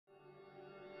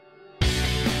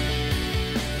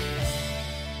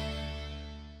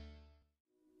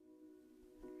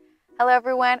Hello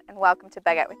everyone and welcome to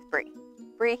Bug Out with Bree.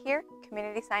 Bree here,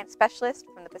 Community Science Specialist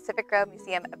from the Pacific Grove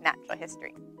Museum of Natural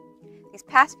History. These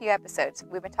past few episodes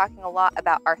we've been talking a lot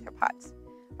about arthropods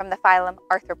from the phylum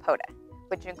Arthropoda,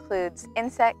 which includes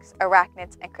insects,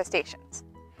 arachnids, and crustaceans.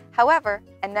 However,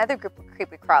 another group of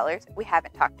creepy crawlers we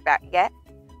haven't talked about yet,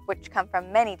 which come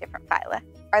from many different phyla,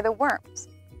 are the worms.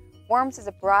 Worms is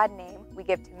a broad name we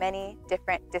give to many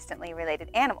different distantly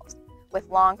related animals with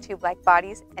long tube-like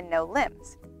bodies and no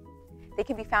limbs. They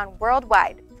can be found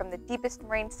worldwide, from the deepest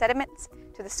marine sediments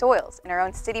to the soils in our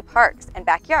own city parks and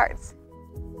backyards.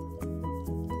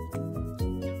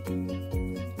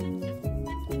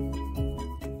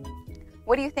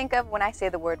 What do you think of when I say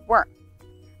the word worm?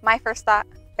 My first thought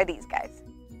are these guys.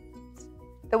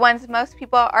 The ones most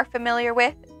people are familiar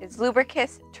with is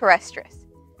Lubricus terrestris,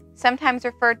 sometimes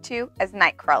referred to as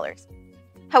night crawlers.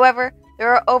 However,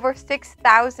 there are over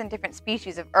 6,000 different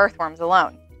species of earthworms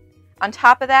alone. On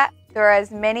top of that, there are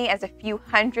as many as a few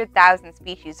 100,000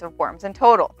 species of worms in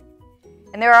total.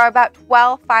 And there are about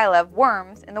 12 phyla of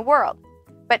worms in the world.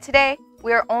 But today,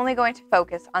 we are only going to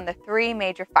focus on the three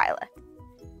major phyla: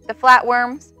 the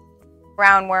flatworms,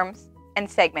 roundworms, and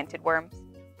segmented worms.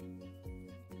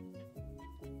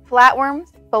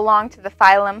 Flatworms belong to the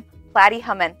phylum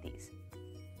Platyhelminthes.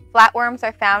 Flatworms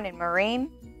are found in marine,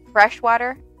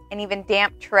 freshwater, and even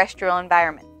damp terrestrial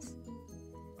environments.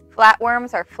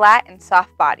 Flatworms are flat and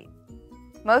soft-bodied.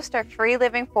 Most are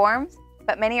free-living forms,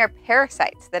 but many are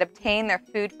parasites that obtain their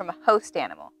food from a host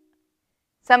animal.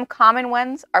 Some common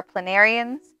ones are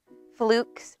planarians,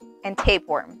 flukes, and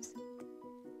tapeworms.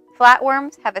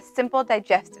 Flatworms have a simple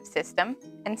digestive system,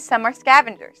 and some are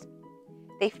scavengers.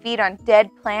 They feed on dead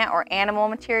plant or animal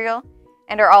material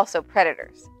and are also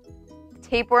predators.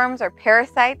 Tapeworms are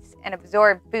parasites and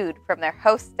absorb food from their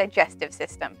host's digestive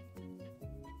system.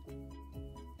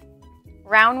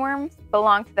 Roundworms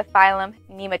belong to the phylum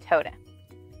Nematoda.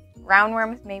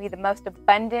 Roundworms may be the most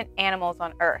abundant animals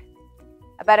on Earth.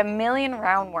 About 1 million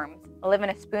roundworms live in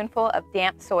a spoonful of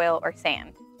damp soil or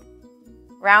sand.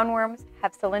 Roundworms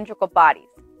have cylindrical bodies.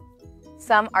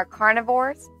 Some are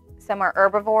carnivores, some are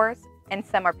herbivores, and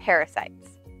some are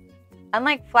parasites.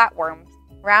 Unlike flatworms,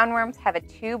 roundworms have a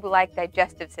tube-like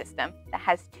digestive system that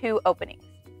has 2 openings.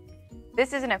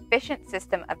 This is an efficient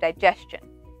system of digestion,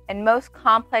 and most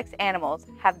complex animals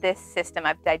have this system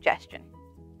of digestion.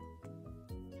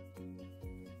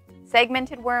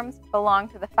 Segmented worms belong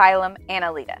to the phylum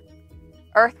Annelida.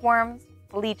 Earthworms,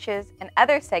 leeches, and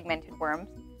other segmented worms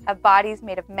have bodies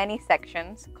made of many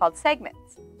sections called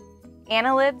segments.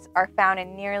 Annelids are found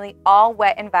in nearly all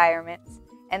wet environments,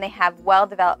 and they have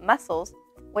well-developed muscles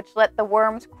which let the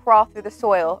worms crawl through the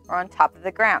soil or on top of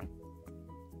the ground.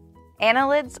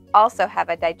 Annelids also have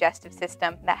a digestive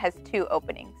system that has 2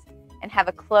 openings and have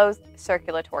a closed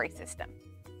circulatory system.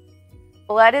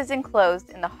 Blood is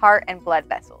enclosed in the heart and blood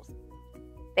vessels.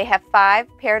 They have 5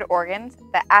 paired organs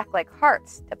that act like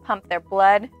hearts to pump their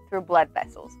blood through blood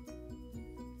vessels.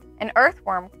 An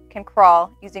earthworm can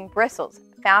crawl using bristles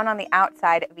found on the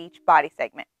outside of each body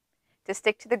segment to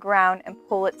stick to the ground and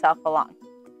pull itself along.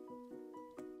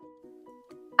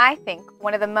 I think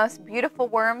one of the most beautiful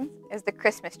worms is the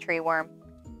Christmas tree worm.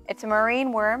 It's a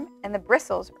marine worm, and the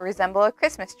bristles resemble a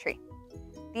Christmas tree.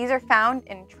 These are found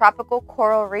in tropical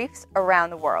coral reefs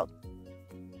around the world.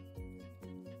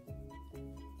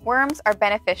 Worms are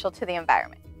beneficial to the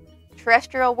environment.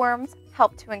 Terrestrial worms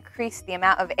help to increase the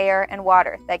amount of air and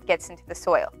water that gets into the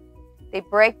soil. They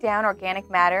break down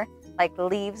organic matter, like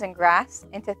leaves and grass,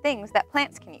 into things that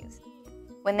plants can use.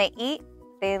 When they eat,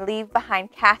 they leave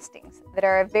behind castings that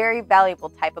are a very valuable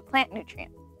type of plant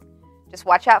nutrient. Just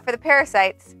watch out for the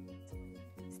parasites.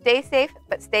 Stay safe,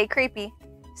 but stay creepy.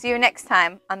 See you next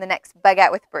time on the next Bug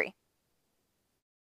Out with Bree.